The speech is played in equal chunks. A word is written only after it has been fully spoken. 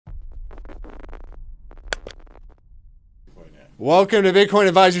Welcome to Bitcoin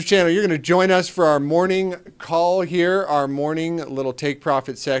Advisors channel. You're going to join us for our morning call here, our morning little take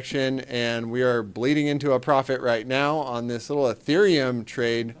profit section, and we are bleeding into a profit right now on this little Ethereum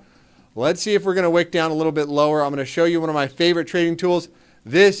trade. Let's see if we're going to wick down a little bit lower. I'm going to show you one of my favorite trading tools.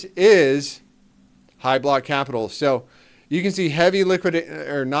 This is High Block Capital. So you can see heavy liquidation,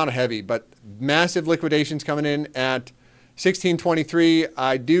 or not heavy, but massive liquidations coming in at 1623.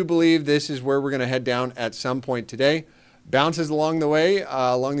 I do believe this is where we're going to head down at some point today. Bounces along the way,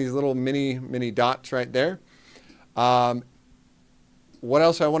 along these little mini dots right there. What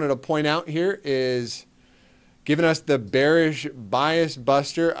else I wanted to point out here is giving us the bearish bias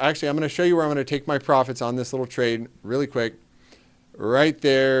buster. Actually, I'm going to show you where I'm going to take my profits on this little trade really quick. Right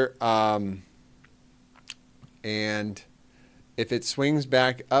there. And if it swings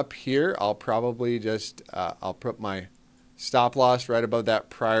back up here, I'll probably just, I'll put my stop loss right above that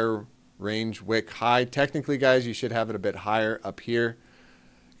prior range wick high. Technically, guys, you should have it a bit higher up here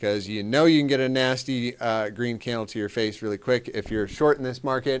because you know you can get a nasty green candle to your face really quick if you're short in this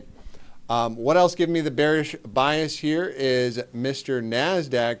market. What else giving me the bearish bias here is Mr.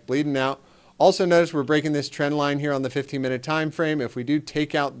 NASDAQ bleeding out. Also notice we're breaking this trend line here on the 15-minute time frame. If we do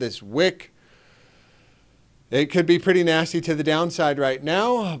take out this wick, it could be pretty nasty to the downside right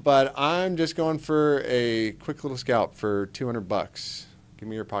now, but I'm just going for a quick little scalp for 200 bucks. Give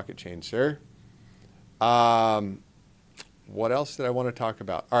me your pocket change, sir. What else did I want to talk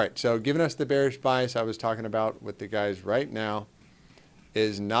about? All right, so giving us the bearish bias I was talking about with the guys right now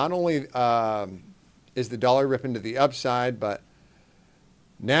is not only is the dollar ripping to the upside, but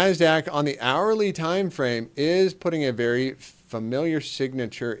NASDAQ on the hourly time frame is putting a very familiar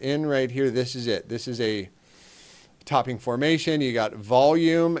signature in right here. This is it. This is a topping formation. You got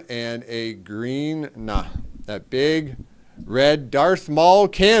volume and a green, that big red Darth Maul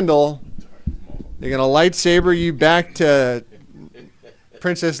candle. They're gonna lightsaber you back to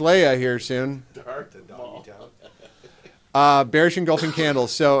Princess Leia here soon. Bearish engulfing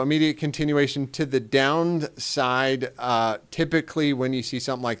candles, so immediate continuation to the downside. Typically when you see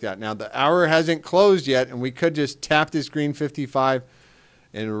something like that. Now the hour hasn't closed yet, and we could just tap this green 55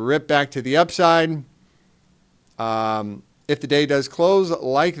 and rip back to the upside. If the day does close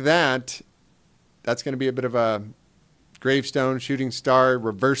like that, that's going to be a bit of a gravestone, shooting star,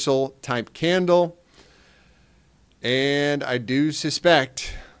 reversal type candle. And I do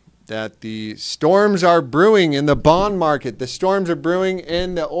suspect that the storms are brewing in the bond market. The storms are brewing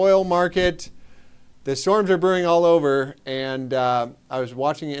in the oil market. The storms are brewing all over. And I was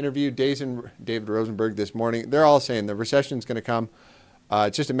watching an interview, David Rosenberg this morning. They're all saying the recession is going to come.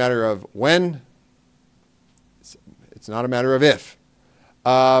 It's just a matter of when. It's not a matter of if.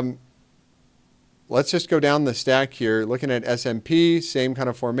 Let's just go down the stack here. Looking at S&P, same kind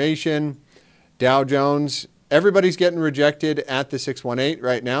of formation. Dow Jones, everybody's getting rejected at the 618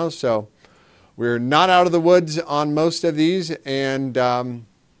 right now. So we're not out of the woods on most of these. And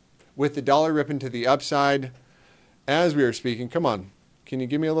with the dollar ripping to the upside, as we were speaking, come on. Can you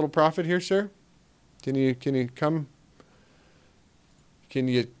give me a little profit here, sir? Can you come? Can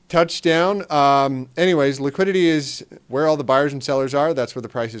you touch down? Anyways, liquidity is where all the buyers and sellers are. That's where the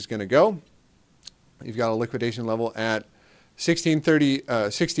price is going to go. You've got a liquidation level at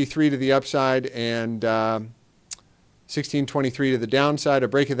 1663 to the upside and 1623 to the downside. A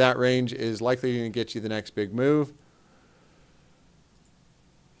break of that range is likely going to get you the next big move.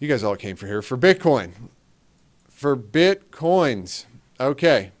 You guys all came for here for Bitcoin. For Bitcoins.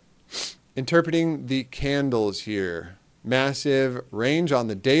 Okay. Interpreting the candles here. Massive range on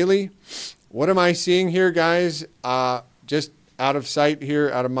the daily. What am I seeing here, guys? Just out of sight here,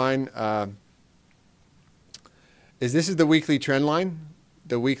 out of mind. This is the weekly trend line,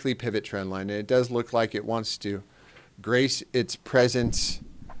 the weekly pivot trend line. And it does look like it wants to grace its presence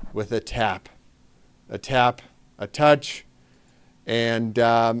with a tap, a touch. And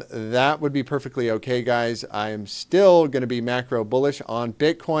that would be perfectly okay, guys. I am still going to be macro bullish on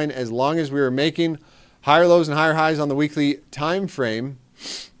Bitcoin as long as we are making higher lows and higher highs on the weekly time frame,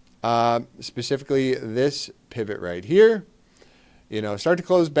 specifically this pivot right here. You know, start to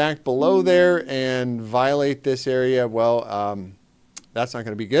close back below there and violate this area. Well, that's not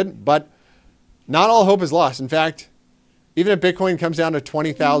going to be good. But not all hope is lost. In fact, even if Bitcoin comes down to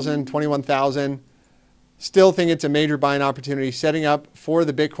 20,000, 21,000, still think it's a major buying opportunity. Setting up for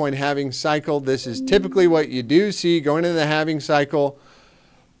the Bitcoin halving cycle. This is typically what you do see going into the halving cycle.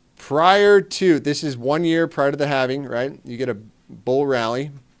 Prior to, this is 1 year prior to the halving, right? You get a bull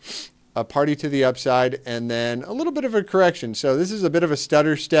rally, a party to the upside, and then a little bit of a correction. So this is a bit of a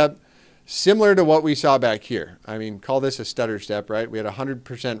stutter step, similar to what we saw back here. I mean, call this a stutter step, right? We had a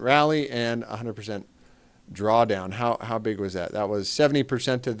 100% rally and 100% drawdown. How big was that? That was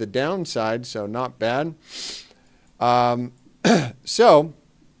 70% to the downside, so not bad. So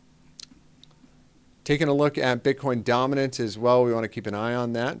taking a look at Bitcoin dominance as well, we want to keep an eye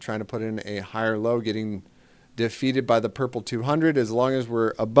on that, trying to put in a higher low, getting defeated by the purple 200. As long as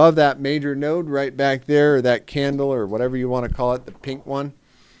we're above that major node right back there, or that candle, or whatever you want to call it, the pink one.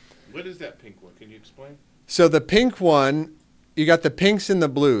 What is that pink one? Can you explain? So the pink one, you got the pinks and the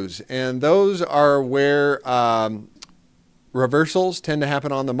blues, and those are where reversals tend to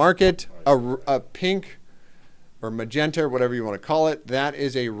happen on the market. A pink or magenta, or whatever you want to call it, that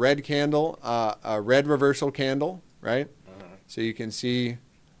is a red candle, a red reversal candle, right? So you can see,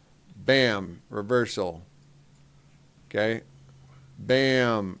 bam, reversal. Okay,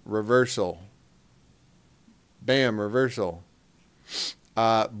 bam, reversal. Bam, reversal.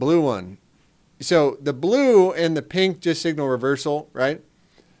 Blue one. So the blue and the pink just signal reversal, right?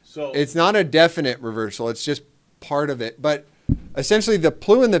 So it's not a definite reversal. It's just part of it. But essentially, the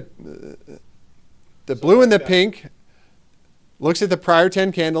blue and the pink looks at the prior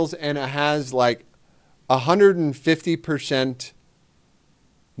 10 candles, and it has like 150%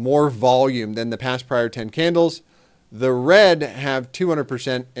 more volume than the past prior 10 candles. The red have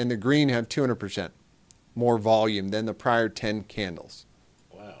 200%, and the green have 200% more volume than the prior 10 candles.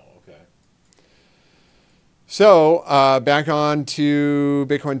 Wow, okay. So back on to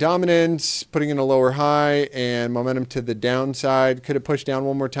Bitcoin dominance, putting in a lower high and momentum to the downside. Could it push down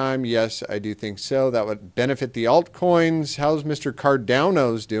one more time? Yes, I do think so. That would benefit the altcoins. How's Mr.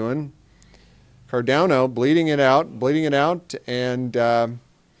 Cardano's doing? Cardano bleeding it out. And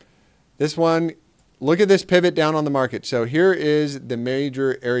this one, look at this pivot down on the market. So here is the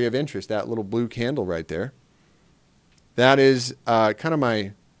major area of interest, that little blue candle right there. That is kind of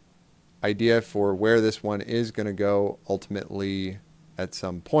my idea for where this one is going to go ultimately at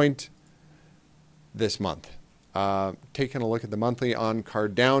some point this month. Taking a look at the monthly on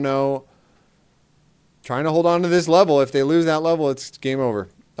Cardano. Trying to hold on to this level. If they lose that level, it's game over.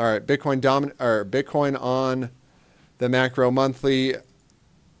 All right, Bitcoin on the macro monthly.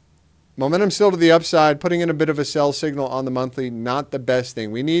 Momentum still to the upside, putting in a bit of a sell signal on the monthly. Not the best thing.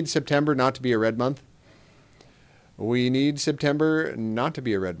 We need September not to be a red month. We need September not to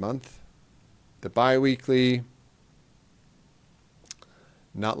be a red month. The bi-weekly,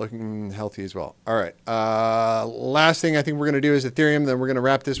 not looking healthy as well. All right. Last thing I think we're going to do is Ethereum. Then we're going to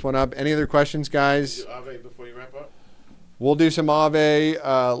wrap this one up. Any other questions, guys? Do Aave before you wrap up? We'll do some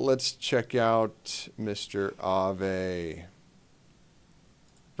Aave. Let's check out Mr. Aave.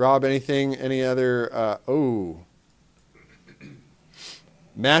 Rob, anything? Any other?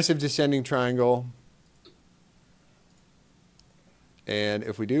 Massive descending triangle. And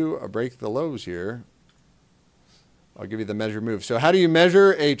if we do break the lows here, I'll give you the measure move. So how do you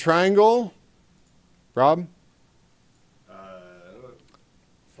measure a triangle, Rob?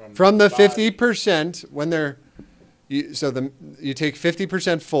 From the 50% when they're, you take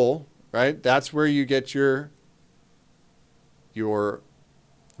 50% full, right? That's where you get your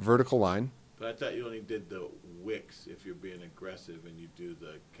vertical line. But I thought you only did the wicks if you're being aggressive, and you do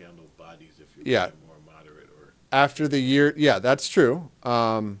the candle bodies if you're being more moderate. Or after the year, yeah, that's true.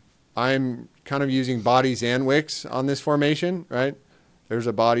 I'm kind of using bodies and wicks on this formation, right? There's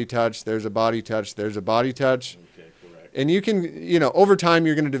a body touch, there's a body touch, there's a body touch. Okay, correct. And you can, over time,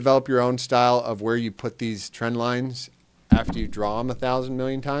 you're going to develop your own style of where you put these trend lines after you draw them 1,000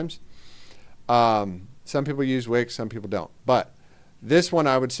 million times. Some people use wicks, some people don't. But this one,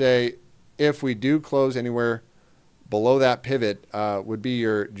 I would say, if we do close anywhere below that pivot, would be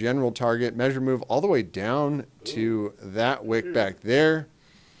your general target. Measure move all the way down to that wick back there.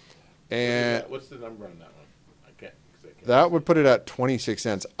 And what's the number on that one? I can't that would put it at 26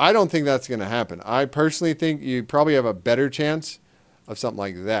 cents. I don't think that's going to happen. I personally think you probably have a better chance of something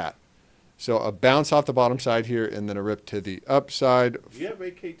like that. So a bounce off the bottom side here, and then a rip to the upside. Do you have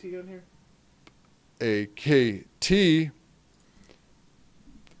AKT on here? AKT.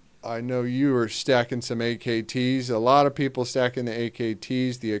 I know you are stacking some AKTs. A lot of people stacking the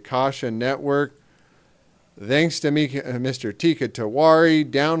AKTs. The Akasha Network. Thanks to me, Mr. Tika Tawari,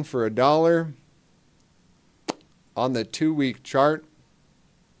 down for $1 on the 2-week chart.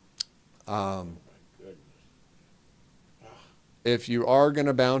 If you are going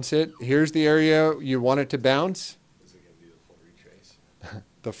to bounce it, here's the area you want it to bounce. Is it going to be the full retrace?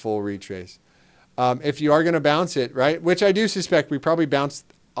 The full retrace. If you are going to bounce it, right, which I do suspect we probably bounced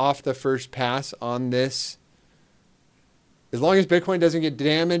off the first pass on this. As long as Bitcoin doesn't get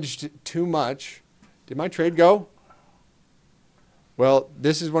damaged too much. Did my trade go? Well,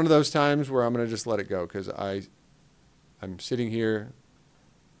 this is one of those times where I'm going to just let it go because I'm sitting here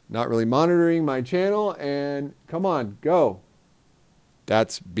not really monitoring my channel, and come on, go.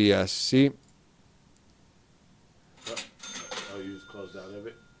 That's BS. See? Oh, you just closed out of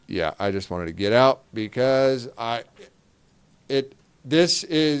it? Yeah, I just wanted to get out because this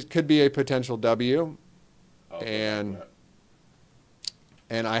could be a potential W. Okay.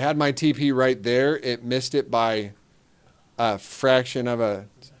 And I had my TP right there. It missed it by a fraction of a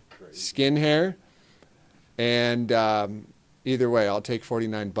skin hair. And either way, I'll take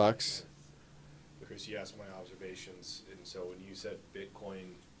 49 bucks. Chris, you asked my observations, and so when you said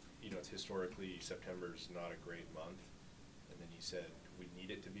Bitcoin, it's historically September's not a great month, and then you said we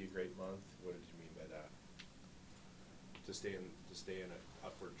need it to be a great month. What did you mean by that? To stay in an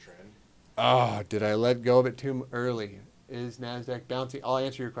upward trend? Oh, did I let go of it too early? Is NASDAQ bouncing? I'll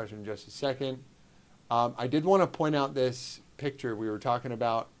answer your question in just a second. I did want to point out this picture we were talking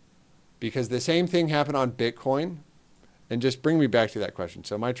about because the same thing happened on Bitcoin. And just bring me back to that question.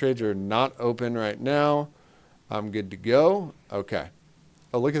 So my trades are not open right now. I'm good to go. Okay.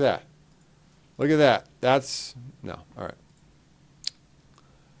 Oh, look at that. Look at that. That's, no. All right.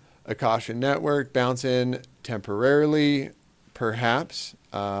 A caution network bouncing temporarily, perhaps.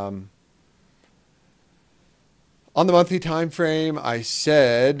 On the monthly time frame, I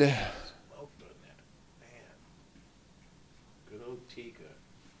said... Good old Tika.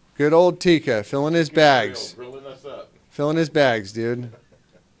 Good old Tika, filling his bags. Grilling us up. Filling his bags, dude.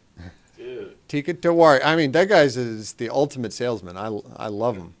 Dude. Tika Tawari. I mean, that guy's is the ultimate salesman. I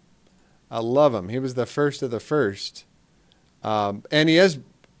love him. I love him. He was the first of the first. And he has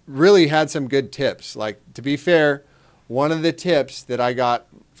really had some good tips. Like, to be fair, one of the tips that I got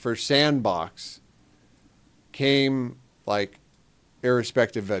for Sandbox came, like,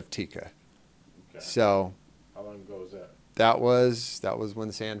 irrespective of Tika. Okay. So... How long ago was that? That was when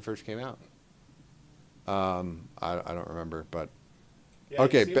the sand first came out. I don't remember, but yeah,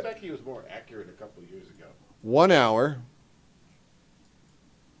 okay. It seems like he was more accurate a couple of years ago. 1 hour.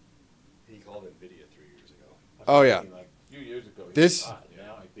 He called NVIDIA 3 years ago. Oh yeah. Like a few years ago. This.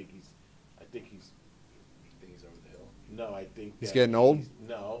 Now I think he's He's over the hill. No, I think he's getting old.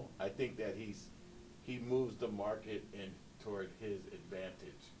 No, I think that he moves the market in toward his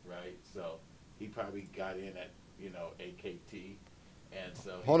advantage, right? So he probably got in at AKT. And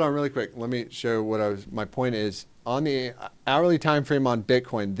so Hold on really quick. Let me show what my point is. On the hourly time frame on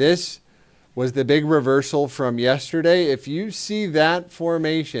Bitcoin, this was the big reversal from yesterday. If you see that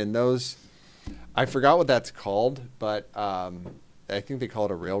formation, I forgot what that's called, but I think they call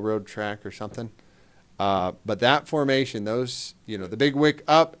it a railroad track or something. But that formation, the big wick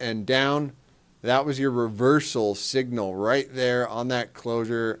up and down, that was your reversal signal right there on that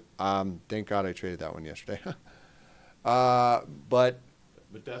closure. Thank God I traded that one yesterday. But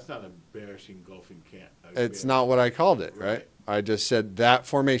that's not a bearish engulfing can't. It's not what I called it, right? I just said that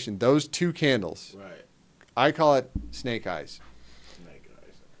formation, those two candles. Right. I call it snake eyes. Snake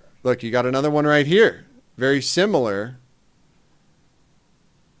eyes. Okay. Look, you got another one right here. Very similar.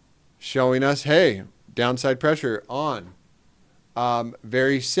 Showing us, hey, downside pressure on.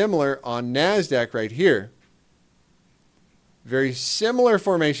 Very similar on NASDAQ right here. Very similar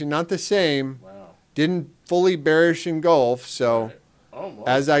formation, not the same. Wow. Didn't fully bearish engulf, so... Right. Almost,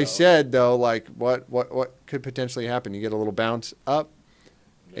 as I said, though, like what could potentially happen? You get a little bounce up,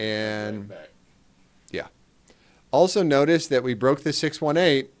 and back. Yeah. Also notice that we broke the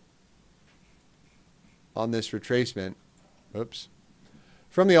 618 on this retracement. Oops.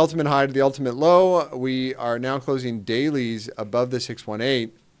 From the ultimate high to the ultimate low, we are now closing dailies above the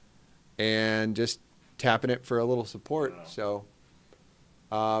 618 and just tapping it for a little support. Wow. So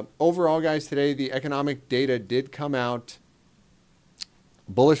overall, guys, today the economic data did come out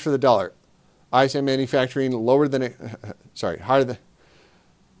bullish for the dollar. ISM manufacturing higher than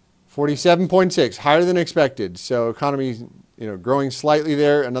 47.6, higher than expected. So economy, growing slightly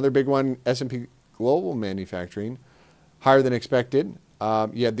there. Another big one, S&P global manufacturing, higher than expected.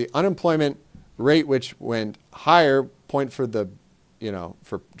 You had the unemployment rate, which went higher, point for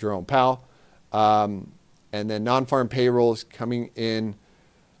for Jerome Powell. And then non-farm payrolls coming in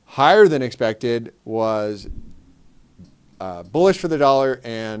higher than expected was bullish for the dollar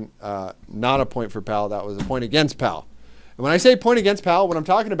and not a point for Powell. That was a point against Powell. And when I say point against Powell, what I'm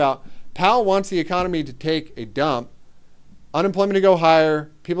talking about, Powell wants the economy to take a dump, unemployment to go higher,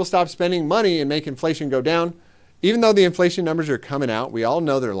 people stop spending money and make inflation go down. Even though the inflation numbers are coming out, we all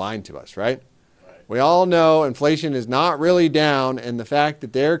know they're lying to us, right? We all know inflation is not really down, and the fact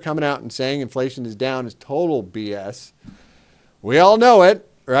that they're coming out and saying inflation is down is total BS. We all know it,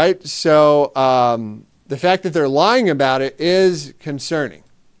 right? So the fact that they're lying about it is concerning.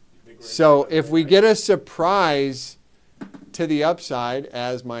 So if we get a surprise to the upside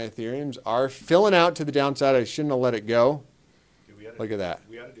as my Ethereums are filling out to the downside. I shouldn't have let it go. Dude, Look at that.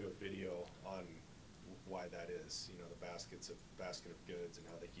 We ought to do a video on why that is. You know, the basket of goods and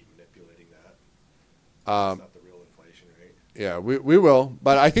how they keep manipulating that. It's not the real inflation rate. Yeah, we will.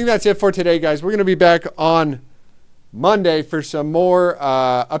 But I think that's it for today, guys. We're going to be back on Monday for some more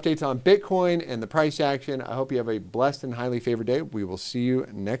updates on Bitcoin and the price action. I hope you have a blessed and highly favored day. We will see you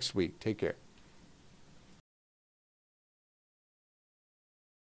next week. Take care.